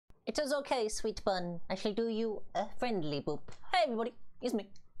It is okay, sweet bun. I shall do you a friendly boop. Hey everybody, it's me,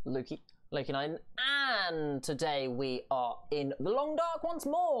 Loki. Loki9, and today we are in the Long Dark once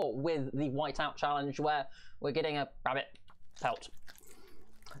more with the Whiteout challenge where we're getting a rabbit pelt.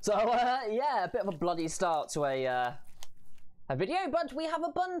 So yeah, a bit of a bloody start to a video, but we have a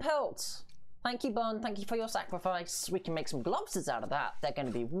bun pelt. Thank you, bun. Thank you for your sacrifice. We can make some gloves out of that. They're going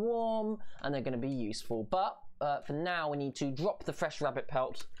to be warm and they're going to be useful. But for now, we need to drop the fresh rabbit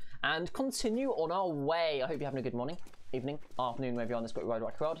pelt and continue on our way. I hope you're having a good morning, evening, afternoon, wherever you're on this great road,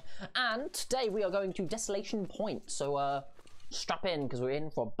 Whiteout. And today we are going to Desolation Point. So strap in because we're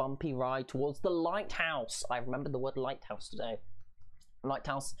in for a bumpy ride towards the lighthouse. I remembered the word lighthouse today.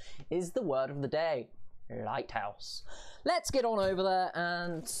 Lighthouse is the word of the day. Lighthouse. Let's get on over there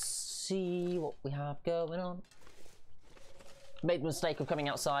and see what we have going on. Made the mistake of coming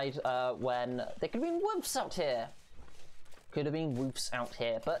outside when there could have been wolves out here. Could have been wolves out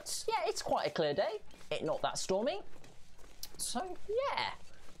here, but yeah, it's quite a clear day. It's not that stormy. So yeah,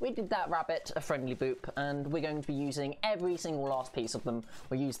 we did that rabbit a friendly boop, and we're going to be using every single last piece of them.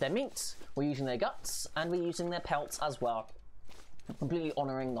 We use their meat, we're using their guts, and we're using their pelts as well. Completely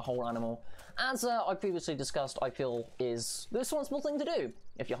honouring the whole animal. As I previously discussed, I feel is the responsible thing to do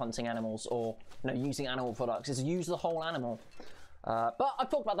if you're hunting animals or using animal products, is use the whole animal. But I've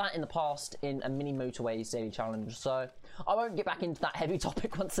talked about that in the past in a mini motorways daily challenge, so I won't get back into that heavy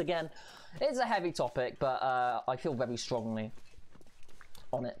topic once again. It's a heavy topic, but I feel very strongly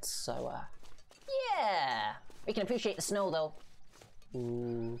on it, so yeah. We can appreciate the snow though.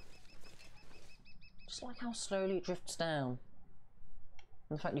 Ooh. Just like how slowly it drifts down.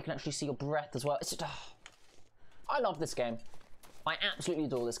 And the fact you can actually see your breath as well. It's just, I love this game. I absolutely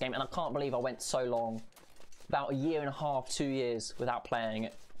adore this game, and I can't believe I went so long. About a year and a half, 2 years without playing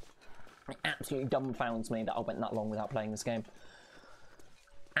it. It absolutely dumbfounds me that I went that long without playing this game.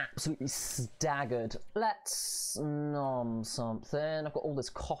 Absolutely staggered. Let's nom something. I've got all this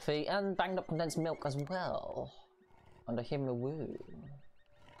coffee and banged up condensed milk as well. And I hear a woo.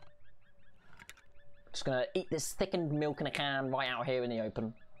 Just gonna eat this thickened milk in a can right out here in the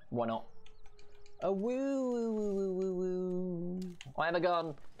open. Why not? A woo woo woo woo woo woo. I have a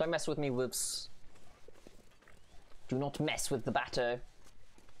gun. Don't mess with me, whoops. Do not mess with the batter.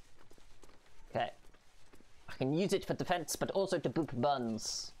 Okay. I can use it for defense, but also to boop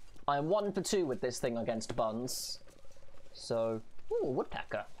buns. I am 1 for 2 with this thing against buns. So, ooh,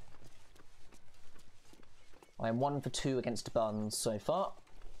 woodpecker. I am 1 for 2 against buns so far.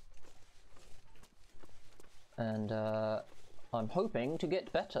 And I'm hoping to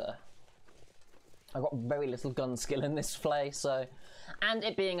get better. I've got very little gun skill in this play, so... And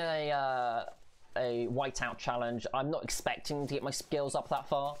it being a whiteout challenge, I'm not expecting to get my skills up that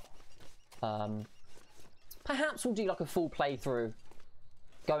far. Perhaps we'll do like a full playthrough,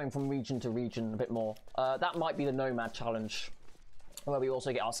 going from region to region a bit more. That might be the Nomad challenge, where we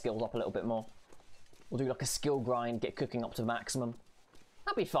also get our skills up a little bit more. We'll do like a skill grind, get cooking up to maximum.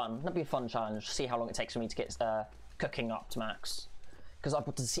 That'd be fun. That'd be a fun challenge. See how long it takes for me to get cooking up to max. Because I've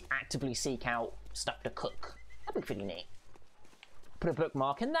got to actively seek out stuff to cook. That'd be pretty neat. Put a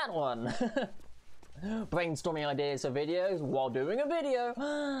bookmark in that one. Brainstorming ideas for videos while doing a video.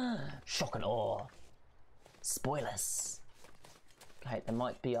 Shock and awe. Spoilers. Okay, there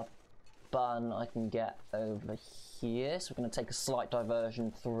might be a bun I can get over here. So we're going to take a slight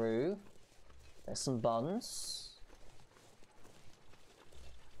diversion through. There's some buns.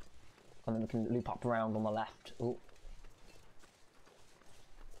 And then we can loop up around on the left. Ooh.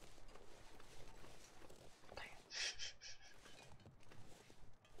 Okay.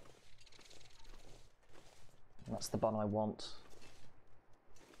 That's the bun I want.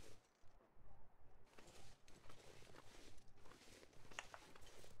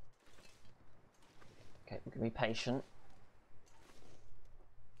 Okay, we can be patient.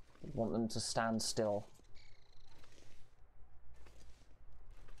 We want them to stand still.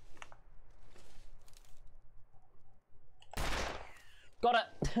 Got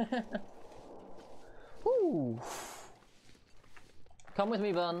it! Woo! Come with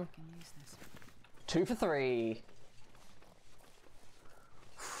me, bun. 2 for 3.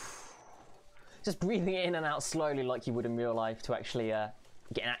 Just breathing in and out slowly like you would in real life to actually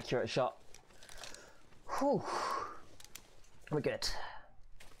get an accurate shot. Whew. We're good.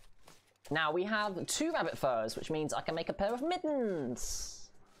 Now we have 2 rabbit furs, which means I can make a pair of mittens.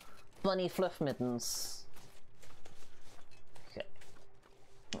 Bunny fluff mittens.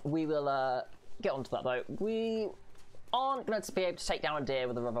 We will get onto that though. We aren't going to be able to take down a deer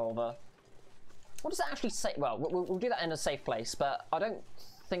with a revolver. What does that actually say? Well, we'll do that in a safe place, but I don't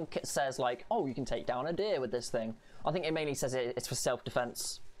think it says like, oh, you can take down a deer with this thing. I think it mainly says it's for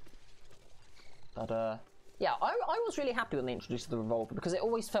self-defense. But yeah, I was really happy when they introduced the revolver because it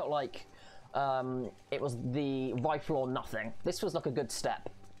always felt like it was the rifle or nothing. This was like a good step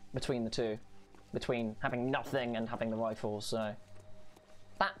between the two, between having nothing and having the rifle, so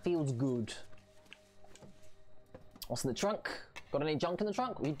that feels good. What's in the trunk? Got any junk in the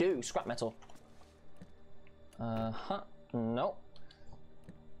trunk? We do, scrap metal. No.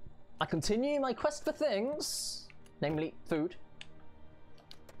 I continue my quest for things, namely food.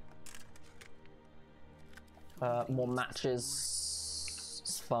 More matches.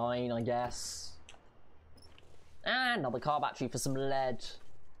 It's fine, I guess. And another car battery for some lead.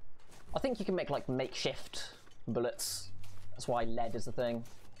 I think you can make like makeshift bullets. That's why lead is the thing.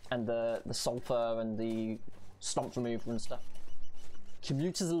 And the sulfur and the stomp remover and stuff.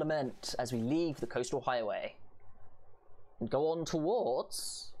 Commuter's lament as we leave the coastal highway and go on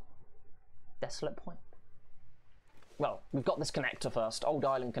towards Desolate Point. Well, we've got this connector first. Old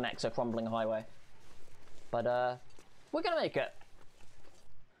Island connector, crumbling highway. But we're gonna make it.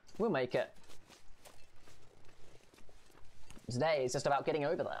 We'll make it. Today is just about getting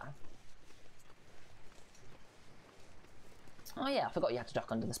over there. Oh yeah, I forgot you had to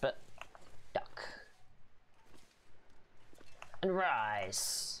duck under this bit. Duck. And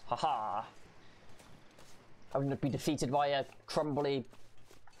rise. Haha. I wouldn't be defeated by a crumbly...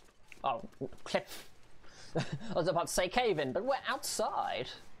 Oh, cliff. I was about to say cave-in, but we're outside.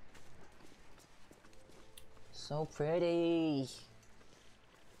 So pretty.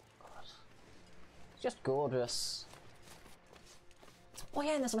 God. It's just gorgeous. Oh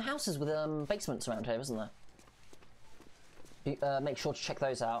yeah, and there's some houses with basements around here, isn't there? Make sure to check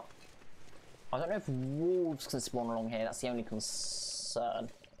those out. I don't know if wolves can spawn along here, that's the only concern.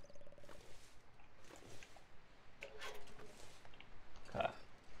 Okay.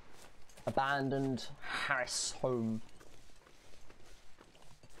 Abandoned Harris home.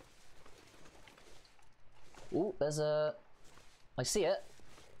 Ooh, there's a... I see it.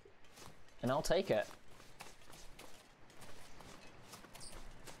 And I'll take it.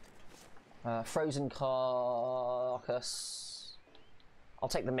 Frozen carcass. I'll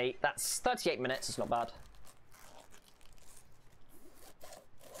take the meat. That's 38 minutes, it's not bad.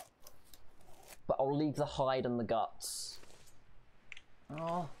 But I'll leave the hide and the guts.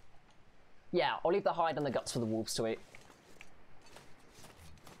 Oh. Yeah, I'll leave the hide and the guts for the wolves to eat.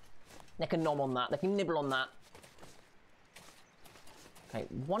 They can nom on that, they can nibble on that. Okay,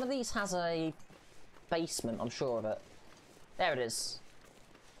 one of these has a basement, I'm sure of it. There it is.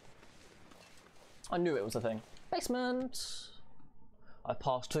 I knew it was a thing. Basement! I've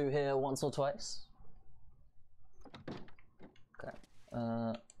passed through here once or twice. Okay.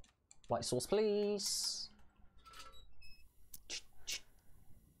 Light source, please.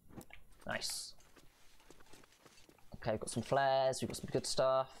 Nice. Okay, we've got some flares, we've got some good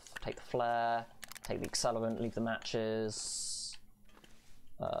stuff. Take the flare, take the accelerant, leave the matches.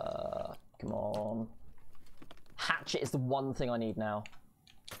 Come on. Hatchet is the one thing I need now.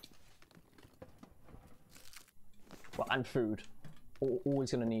 Well, and food.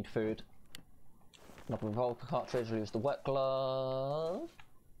 Always gonna need food. Another revolver cartridge, lose the wet glove.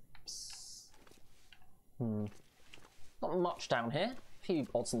 Not much down here. A few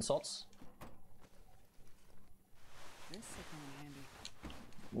odds and sods. This will come in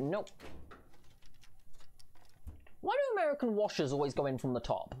handy. Nope. Why do American washers always go in from the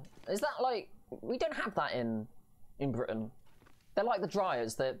top? Is that like... We don't have that in Britain. They're like the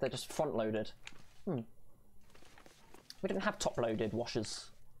dryers, they're just front-loaded. We don't have top-loaded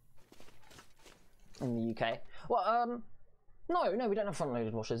washers in the UK. Well, no, we don't have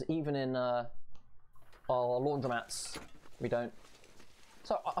front-loaded washers. Even in our laundromats, we don't.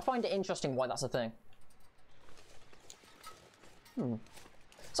 So I find it interesting why that's a thing.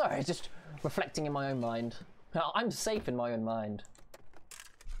 Sorry, just reflecting in my own mind. I'm safe in my own mind.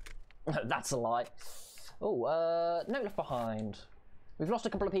 That's a lie. Oh, no left behind. We've lost a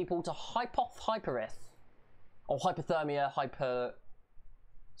couple of people to hyperith. Or hypothermia, hyper...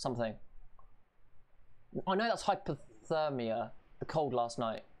 something. I know that's hypothermia. The cold last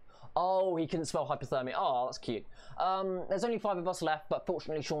night. Oh, he couldn't spell hypothermia. Oh, that's cute. There's only 5 of us left, but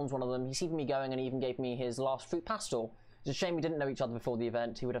fortunately Sean's one of them. He's seen me going and he even gave me his last fruit pastel. It's a shame we didn't know each other before the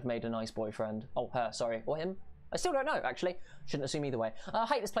event. He would have made a nice boyfriend. Oh, her, sorry. Or him? I still don't know, actually. Shouldn't assume either way. I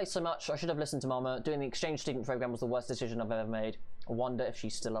hate this place so much. I should have listened to Mama. Doing the exchange student program was the worst decision I've ever made. I wonder if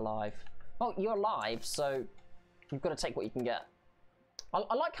she's still alive. Well, you're alive, so you've got to take what you can get.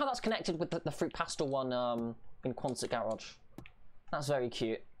 I like how that's connected with the fruit pastel one in Quonset Garage. That's very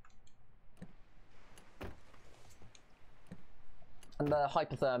cute. And the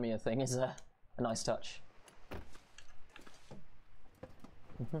hypothermia thing is a nice touch.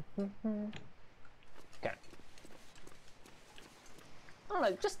 I don't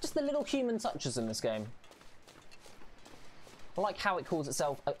know, just the little human touches in this game. I like how it calls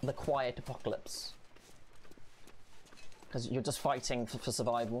itself the Quiet Apocalypse. Because you're just fighting for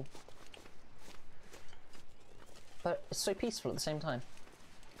survival. But it's so peaceful at the same time.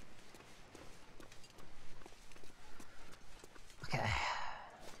 Okay.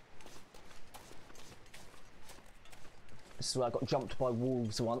 This is where I got jumped by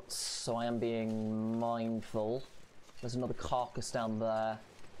wolves once, so I am being mindful. There's another carcass down there.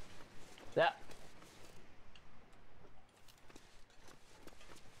 Yeah.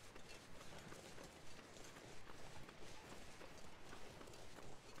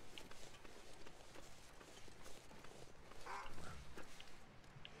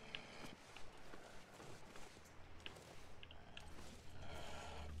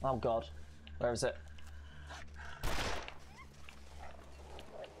 Oh god, where is it?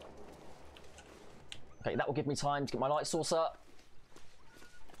 Okay, that will give me time to get my light source up.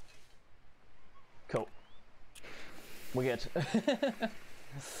 Cool. We're good.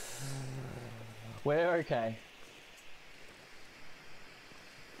 We're okay.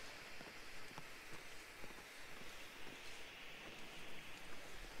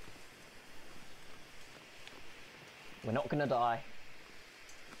 We're not gonna die.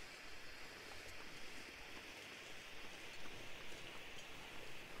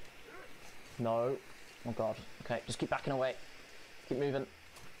 No. Oh god. Okay, just keep backing away. Keep moving.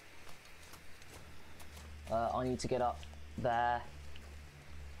 I need to get up there.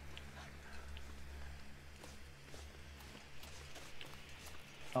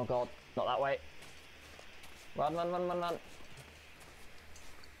 Oh god, not that way. Run, run, run, run, run.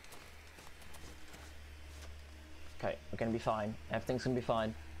 Okay, we're gonna be fine. Everything's gonna be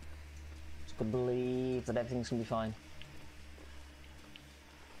fine. Just gotta believe that everything's gonna be fine.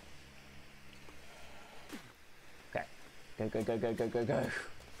 Okay. Go, go, go, go, go, go, go.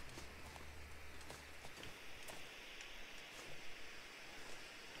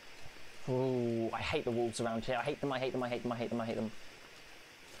 Ooh, I hate the wolves around here. I hate them, I hate them, I hate them, I hate them, I hate them.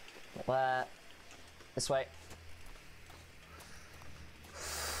 Not there. This way.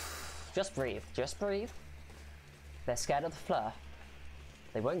 Just breathe, just breathe. They're scared of the flare.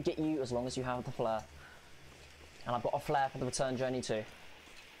 They won't get you as long as you have the flare. And I've got a flare for the return journey too.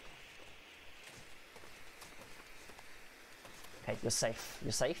 Okay, you're safe.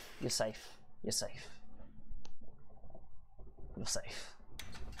 You're safe. You're safe. You're safe. You're safe.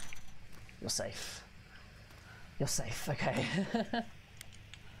 You're safe. You're safe. Okay.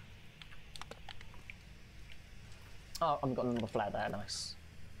 Oh, I've got another flare there. Nice.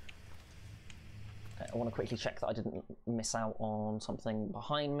 Okay, I want to quickly check that I didn't miss out on something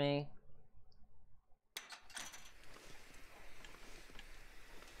behind me.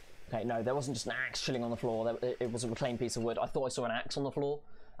 Okay, no, there wasn't just an axe chilling on the floor. It was a reclaimed piece of wood. I thought I saw an axe on the floor,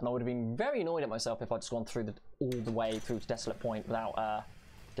 and I would have been very annoyed at myself if I'd just gone through all the way through to Desolate Point without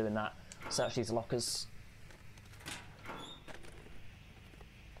doing that. Search these lockers.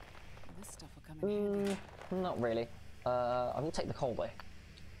 This stuff will come in handy. Not really. I will take the coal though.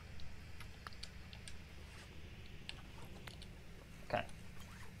 Okay.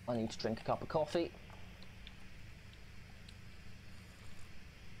 I need to drink a cup of coffee.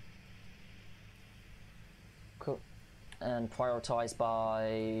 Cool. And prioritise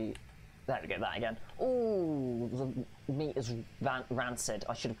by... There we go, that again. Ooh, the meat is rancid.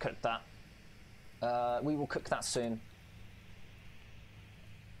 I should have cooked that. We will cook that soon.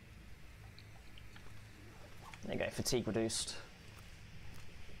 There you go, fatigue reduced.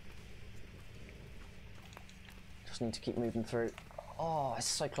 Just need to keep moving through. Oh, it's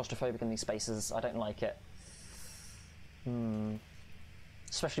so claustrophobic in these spaces. I don't like it.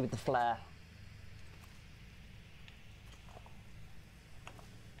 Especially with the flare.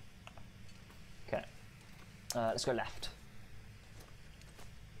 Okay. Let's go left.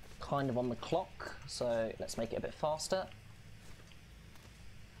 Kind of on the clock, so let's make it a bit faster.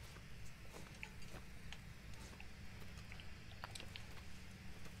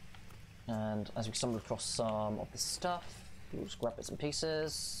 And as we stumble across some of this stuff, we'll just grab bits and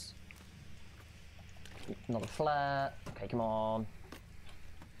pieces. Another flare. Okay, come on.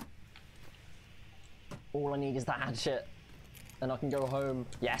 All I need is that hatchet, and I can go home.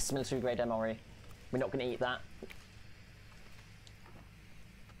 Yes, military grade MRE. We're not going to eat that.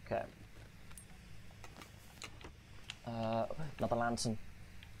 Okay. Another lantern.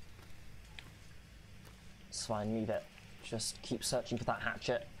 It's fine, leave it. Just keep searching for that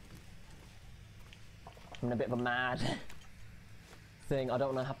hatchet. I'm in a bit of a mad thing. I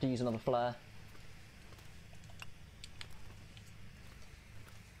don't want to have to use another flare.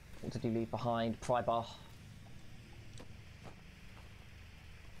 What did he leave behind? Pry bar.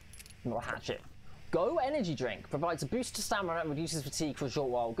 Not a hatchet. Go energy drink. Provides a boost to stamina and reduces fatigue for a short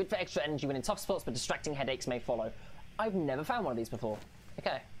while. Good for extra energy when in tough spots, but distracting headaches may follow. I've never found one of these before.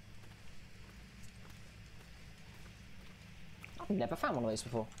 Okay. I've never found one of those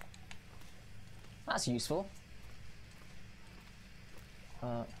before. That's useful.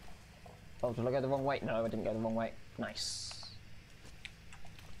 Oh, did I go the wrong way? No, I didn't go the wrong way. Nice.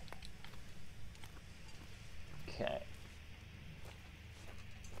 Okay.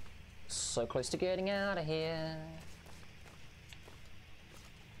 So close to getting out of here.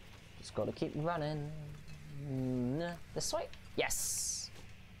 Just gotta keep running. This way? Yes!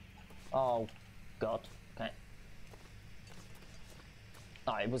 Oh, God. Okay.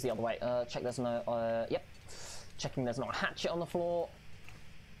 Oh, it was the other way. Check there's no... yep. Checking there's not a hatchet on the floor.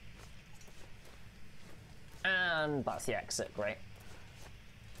 And that's the exit. Great.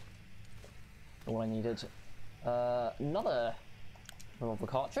 All I needed. Another revolver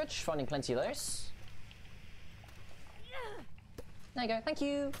cartridge. Finding plenty of those. There you go. Thank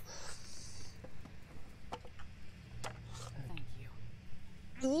you. Thank you.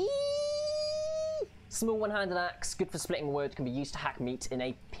 Eee! Small one-handed axe, good for splitting wood, can be used to hack meat in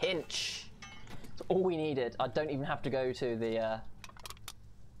a pinch. That's all we needed. I don't even have to go to the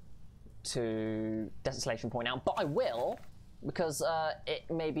to Desolation Point now, but I will, because it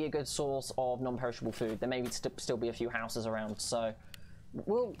may be a good source of non-perishable food. There may still be a few houses around, so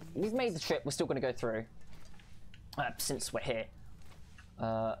we've made the trip. We're still going to go through since we're here.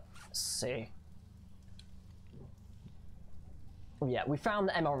 Let's see. Yeah, we found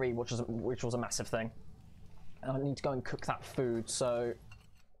the MRE, which was a massive thing. I need to go and cook that food, so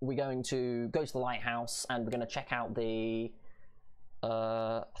we're going to go to the lighthouse and we're going to check out the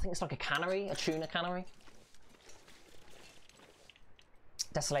I think it's like a cannery, a tuna cannery.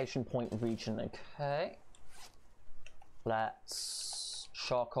 Desolation Point region. Okay, let's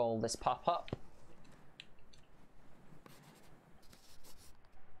charcoal this pup up.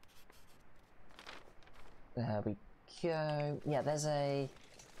 There we go. Yeah, there's a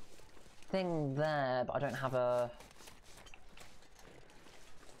thing there, but I don't have a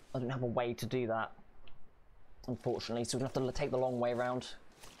way to do that, unfortunately, so we're gonna have to take the long way around.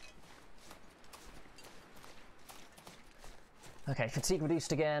 Okay, fatigue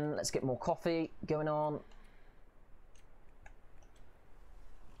reduced again. Let's get more coffee going on.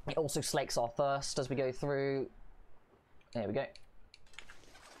 It also slakes our thirst as we go through. There we go.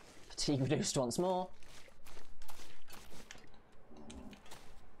 Fatigue reduced once more.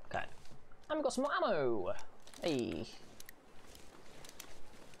 Okay. And we've got some more ammo. Hey.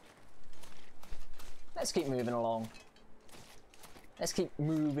 Let's keep moving along. Let's keep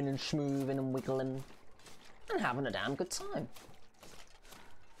moving and schmoving and wiggling and having a damn good time.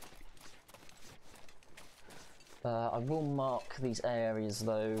 I will mark these areas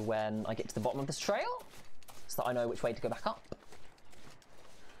though when I get to the bottom of this trail, so that I know which way to go back up.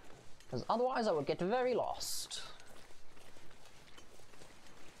 Because otherwise I would get very lost.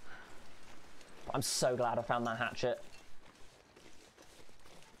 But I'm so glad I found that hatchet.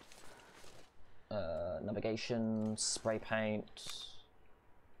 Navigation, spray paint.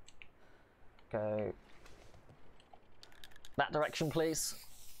 Go that direction, please.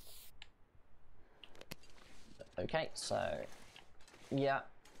 Okay, so yeah,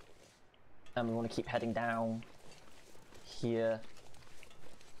 and we want to keep heading down here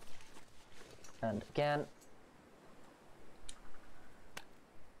and again.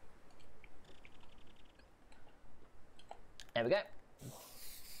 There we go.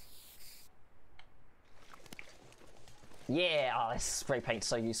 Yeah, oh, this spray paint's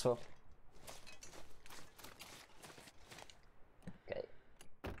so useful. Okay,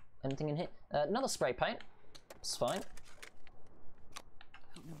 anything in here? Another spray paint. It's fine.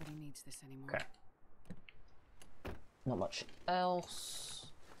 Hope nobody needs this anymore. Okay. Not much else.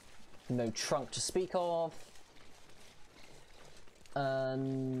 No trunk to speak of.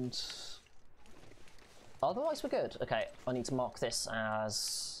 And otherwise we're good. Okay, I need to mark this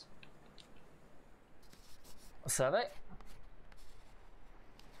as a survey.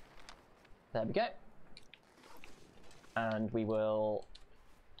 There we go. And we will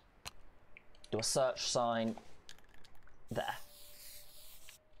do a search sign there.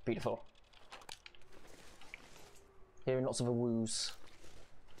 Beautiful. Hearing lots of woos.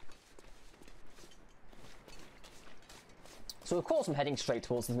 So of course I'm heading straight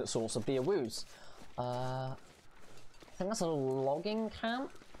towards the source of the woos. I think that's a logging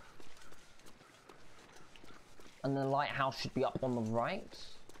camp. And the lighthouse should be up on the right.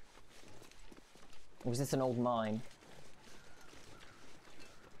 Or is this an old mine?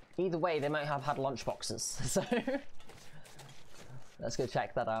 Either way, they might have had lunchboxes, so let's go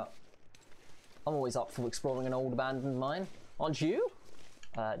check that out. I'm always up for exploring an old abandoned mine. Aren't you?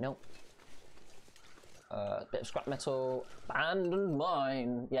 No. Bit of scrap metal. Abandoned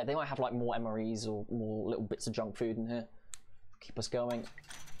mine. Yeah, they might have like more MREs or more little bits of junk food in here. Keep us going.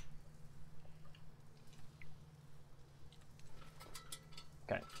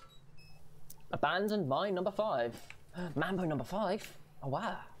 Okay. Abandoned mine number 5. Mambo number 5? Oh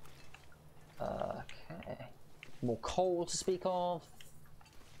wow. Okay. More coal to speak of.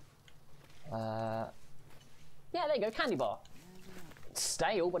 Yeah, there you go, candy bar. It's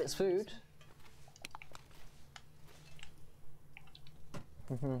stale, but it's food.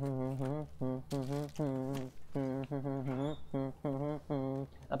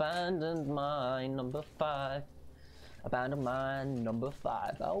 Abandoned mine number 5. Abandoned mine number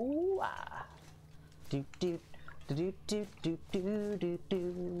 5. Oh, ah. Do do do do do do do do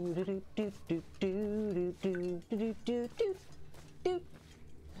do do do do do do do do.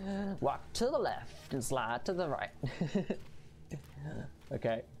 Walk to the left and slide to the right.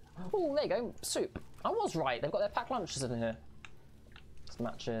 Okay. Oh, there you go. Soup. I was right. They've got their packed lunches in here. Some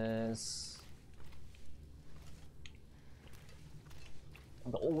matches.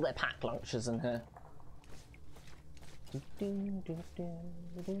 I've got all their packed lunches in here.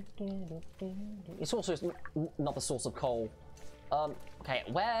 It's also another source of coal. Okay,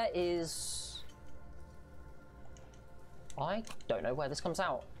 where is... I don't know where this comes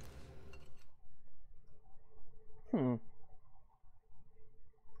out.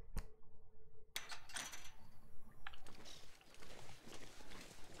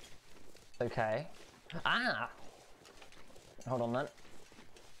 Okay. Ah! Hold on then.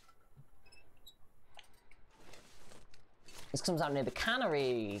 This comes out near the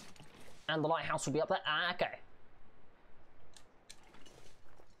cannery. And the lighthouse will be up there. Ah, okay.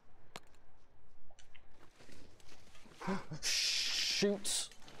 Shoot.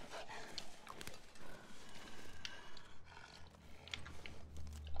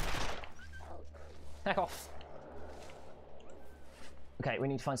 Heck off. Okay, we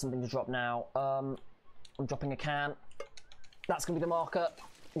need to find something to drop now. I'm dropping a can. That's gonna be the marker.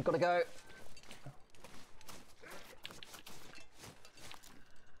 We've got to go.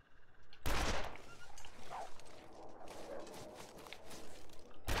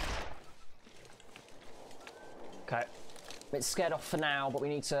 Okay. A bit scared off for now, but we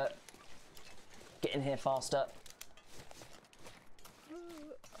need to get in here faster.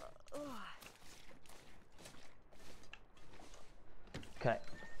 Okay.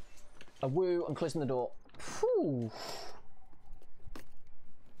 A woo, I'm closing the door. Whew.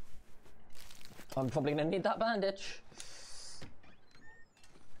 I'm probably gonna need that bandage.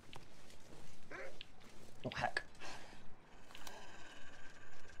 Oh heck.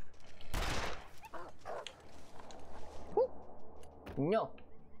 Woo. No.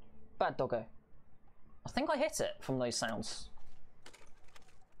 Bad doggo. I think I hit it from those sounds.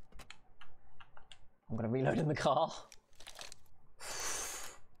 I'm gonna reload in the car.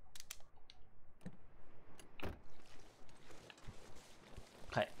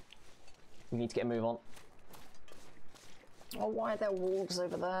 We need to get a move on. Oh, why are there wolves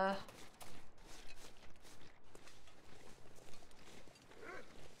over there?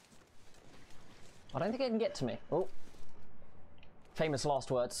 I don't think it can get to me. Oh. Famous last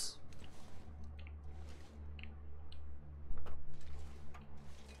words.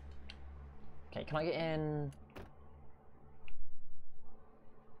 Okay, can I get in?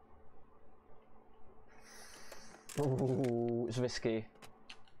 Ooh, it's risky.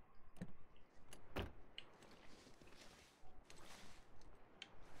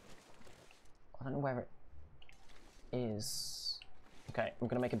 I don't know where it is. Okay, I'm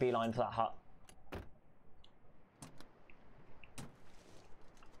gonna make a beeline for that hut.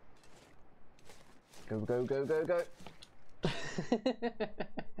 Go, go, go, go, go.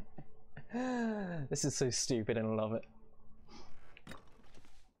 This is so stupid and I love it.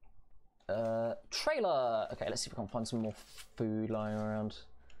 Trailer. Okay, let's see if we can find some more food lying around.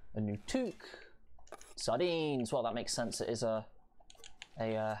 A new toque. Sardines. Well, that makes sense. It is a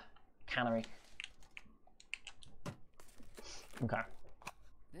cannery. Okay.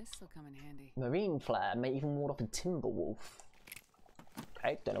 This will come in handy. Marine flare may even ward off a timber wolf.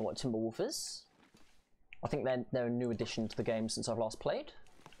 Okay, don't know what timber wolf is. I think they're a new addition to the game since I've last played.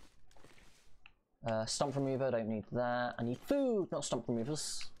 Stump remover, don't need that. I need food, not stump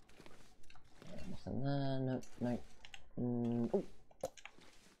removers. Nothing there, no, no. Oh.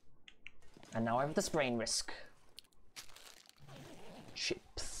 And now I have the sprain risk.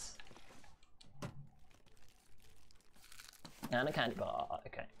 Chips. And a candy bar,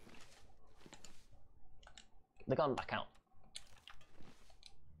 okay. Get the gun back out.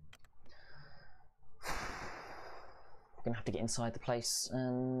 We're gonna have to get inside the place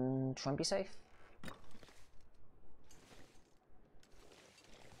and try and be safe.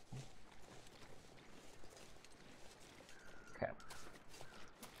 Okay.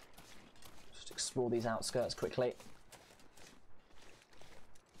 Just explore these outskirts quickly.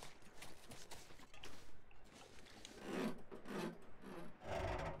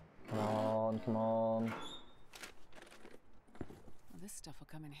 Come on, come on. This stuff will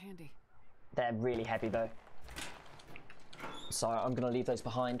come in handy. They're really heavy though. So I'm going to leave those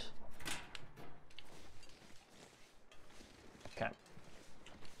behind. Okay.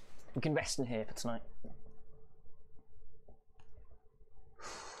 We can rest in here for tonight.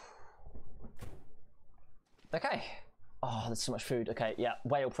 Okay. Oh, there's so much food. Okay, yeah,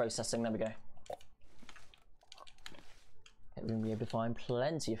 whale processing, there we go. We're going to be able to find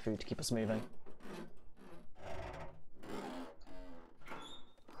plenty of food to keep us moving.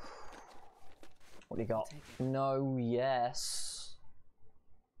 What do you got? No, yes.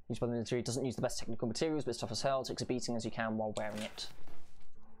 Use by the military, doesn't use the best technical materials, but it's tough as hell. Takes a beating as you can while wearing it.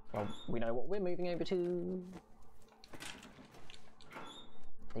 Well, we know what we're moving over to.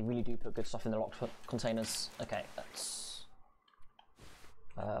 They really do put good stuff in the locked containers. Okay, that's...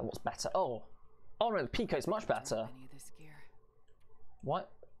 what's better? Oh! Oh no, the Peacoat's much better. Any of this gear.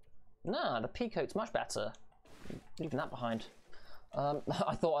 What? No, the Peacoat's much better. Leaving that behind.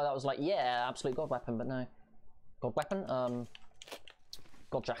 I thought that was like, yeah, absolute god weapon, but no. God weapon?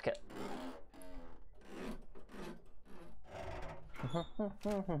 God jacket.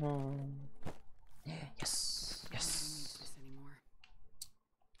 Yes, yes.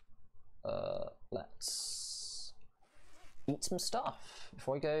 Let's eat some stuff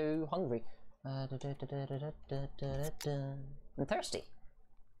before I go hungry. I'm thirsty.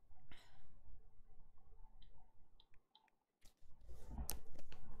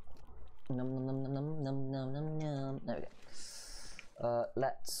 Num num num num num num num num. There we go.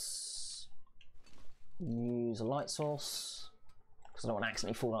 Let's use a light source because I don't want to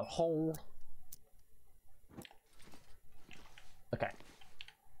accidentally fall in a hole. Okay.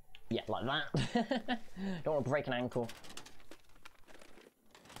 Yeah, like that. Don't want to break an ankle.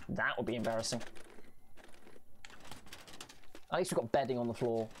 That would be embarrassing. At least we've got bedding on the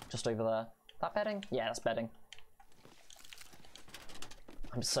floor just over there. That bedding? Yeah, that's bedding.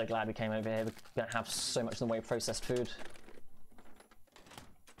 I'm so glad we came over here. We're going to have so much in the way of processed food.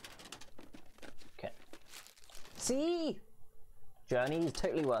 Okay. See? Journey is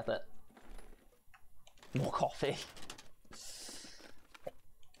totally worth it. More coffee.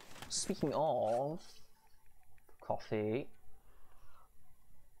 Speaking of coffee,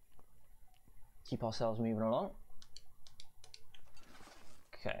 keep ourselves moving along.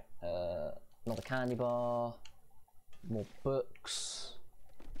 Okay, another candy bar, more books.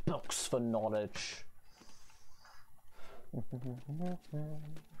 Books for knowledge.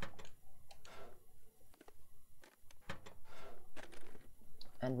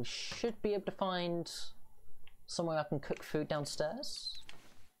 And we should be able to find somewhere I can cook food downstairs.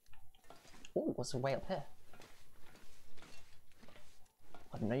 Oh, what's the way up here?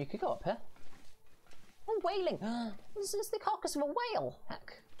 I didn't know you could go up here. Oh, whaling! This is the carcass of a whale!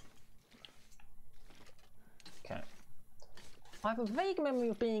 Heck. Okay. I have a vague memory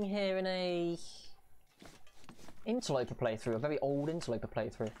of being here in a interloper playthrough, a very old interloper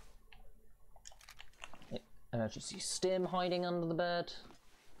playthrough. Emergency stim hiding under the bed.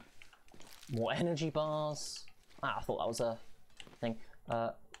 More energy bars. Ah, I thought that was a thing.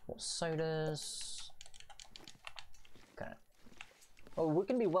 What sodas? Okay. Oh, we're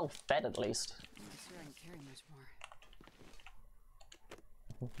gonna be well fed at least. I'm not sure I can carry much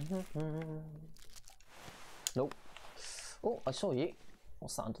more. Nope. Oh, I saw you.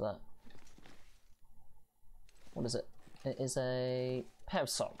 What's that under there? What is it? It is a pair of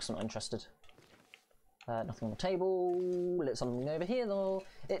socks. I'm not interested. Nothing on the table. There's something over here though.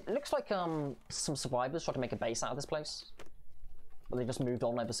 It looks like some survivors tried to make a base out of this place, but they just moved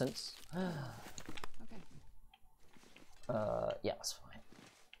on ever since. Okay. Yeah, that's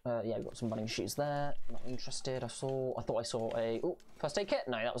fine. Yeah, we've got some running shoes there. Not interested. I thought I saw a first aid kit.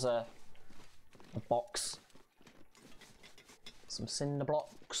 No, that was a box. Some cinder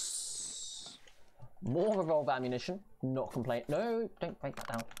blocks. More revolver ammunition. Not complain. No, don't break that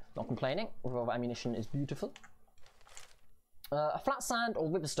down. Not complaining. Revolver ammunition is beautiful. A flat sand or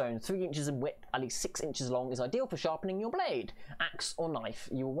riverstone, 3 inches in width, at least 6 inches long, is ideal for sharpening your blade, axe or knife.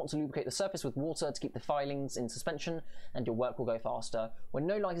 You will want to lubricate the surface with water to keep the filings in suspension, and your work will go faster. When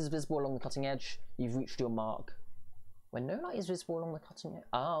no light is visible along the cutting edge, you've reached your mark. When no light is visible along the cutting edge?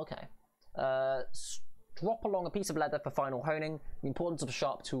 Ah, okay. Drop along a piece of leather for final honing. The importance of a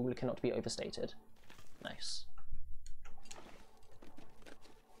sharp tool cannot be overstated. Nice.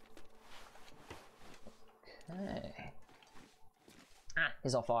 Okay. Ah,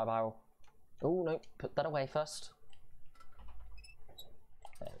 here's our fire barrel. Oh no, put that away first.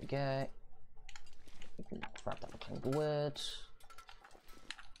 There we go. We can grab that plank of wood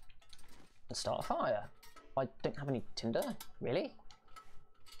and start a fire. I don't have any tinder, really?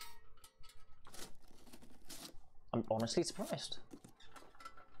 I'm honestly surprised.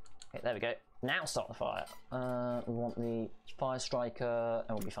 Okay, there we go. Now start the fire. We want the fire striker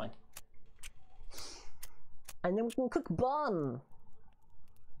and we'll be fine. And then we can cook bun.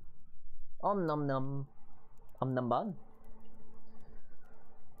 Num num. Num bun.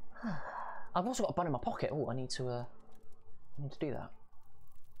 I've also got a bun in my pocket. Oh, I need to do that.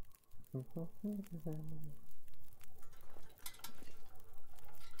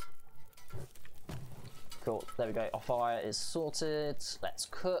 Cool, there we go. Our fire is sorted. Let's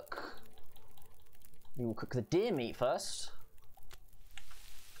cook. We will cook the deer meat first.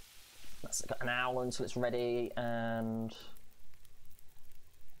 That's an hour until it's ready, and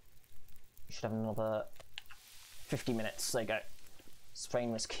we should have another 50 minutes. There you go.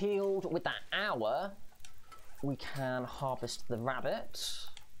 Strain is killed. With that hour, we can harvest the rabbit.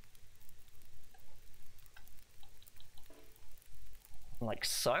 Like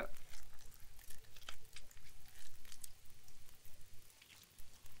so.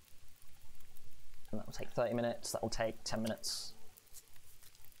 And that will take 30 minutes, that will take 10 minutes.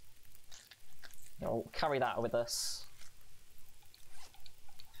 We'll carry that with us.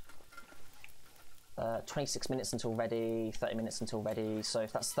 26 minutes until ready, 30 minutes until ready. So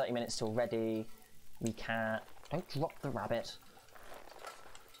if that's 30 minutes till ready, we can... Don't drop the rabbit.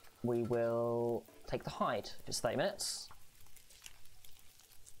 We will take the hide if it's 30 minutes.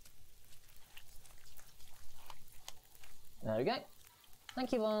 There we go.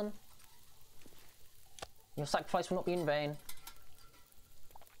 Thank you, Vaughn. Your sacrifice will not be in vain.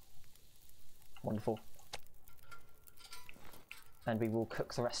 Wonderful. And we will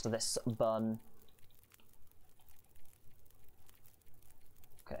cook the rest of this bun.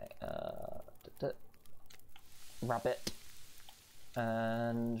 Okay, rabbit.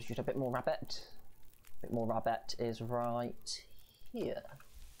 And we should have a bit more rabbit. A bit more rabbit is right here.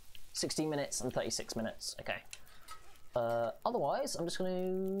 16 minutes and 36 minutes, okay. Otherwise, I'm just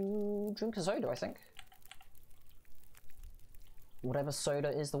going to drink a soda, I think. Whatever soda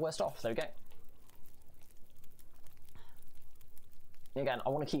is the worst off. There we go. Again, I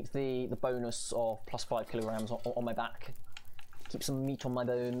want to keep the bonus of plus 5 kilograms on my back. Keep some meat on my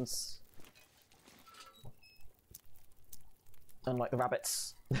bones. Unlike the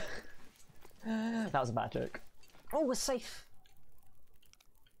rabbits. That was a bad joke. Oh, we're safe.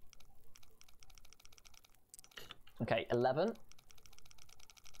 Okay, 11.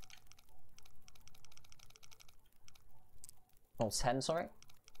 Oh, 10, sorry.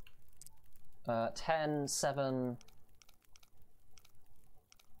 10, 7.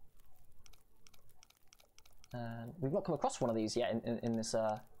 We've not come across one of these yet in this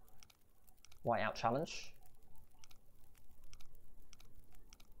Whiteout challenge.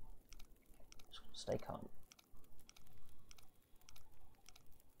 Stay calm.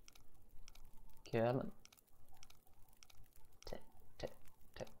 Come on.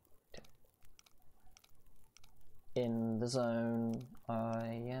 In the zone.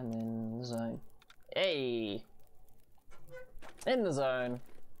 I am in the zone. Hey! In the zone.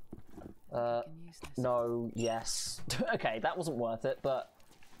 No, yes. Okay, that wasn't worth it, but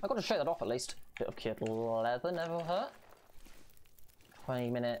I got to show that off at least. Bit of kid leather never hurt. 20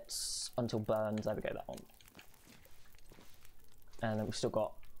 minutes until burned. There we go, that one. And then we've still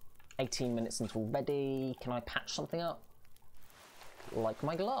got 18 minutes until ready. Can I patch something up? Like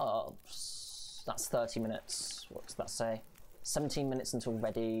my gloves. That's 30 minutes. What does that say? 17 minutes until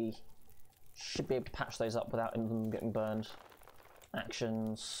ready. Should be able to patch those up without them getting burned.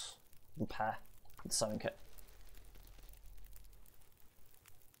 Actions. Repair. The sewing kit.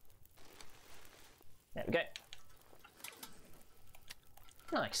 There we go.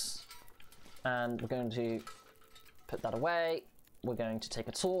 Nice. And we're going to put that away. We're going to take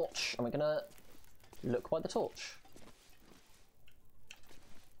a torch and we're going to look by the torch.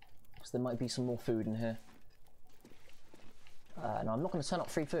 So there might be some more food in here. No, I'm not going to turn up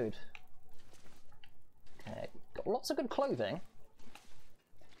free food. Okay, got lots of good clothing.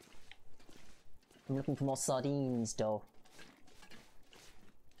 I'm looking for more sardines, though.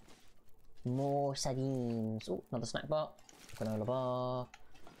 More sardines. Oh, another snack bar. Granola bar.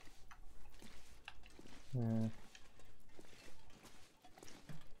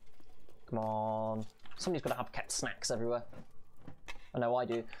 Come on. Somebody's got to have kept snacks everywhere. I know I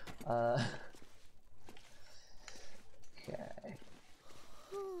do. Okay.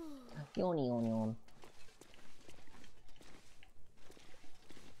 Yawn, yawn, yawn.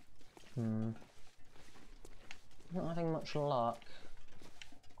 Not having much luck.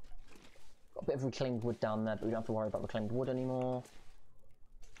 Got a bit of reclaimed wood down there, but we don't have to worry about reclaimed wood anymore.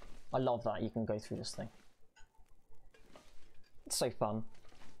 I love that you can go through this thing. It's so fun.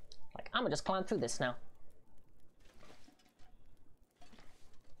 Like, I'm gonna just climb through this now.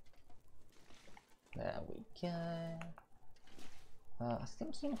 There we go. I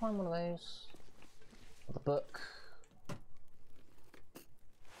think you can find one of those. The book.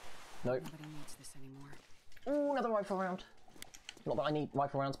 Nope. Nobody needs this anymore. Ooh, another rifle round. Not that I need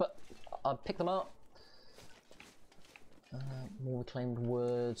rifle rounds, but I'll pick them up. More reclaimed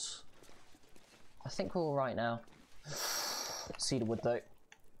words. I think we're all right now. Cedar wood, though.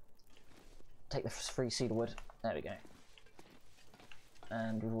 Take the free cedar wood. There we go.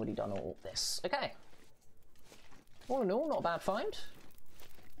 And we've already done all this. Okay. All in all, not a bad find.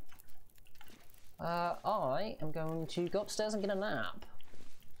 I am going to go upstairs and get a nap.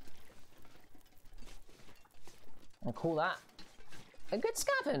 And call that a good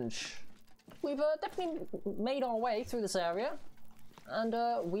scavenge. We've definitely made our way through this area. And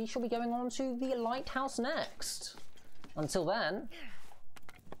we shall be going on to the lighthouse next. Until then,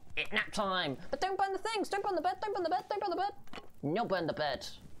 it's nap time. But don't burn the things. Don't burn the bed. Don't burn the bed. Don't burn the bed. No burn the bed.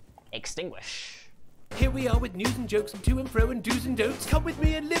 Extinguish. Here we are with news and jokes and to and fro and do's and don'ts. Come with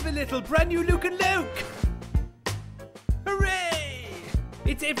me and live a little brand new Luke and Loke. Hooray!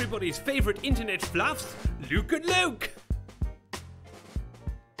 It's everybody's favourite internet fluffs, Luke and Loke.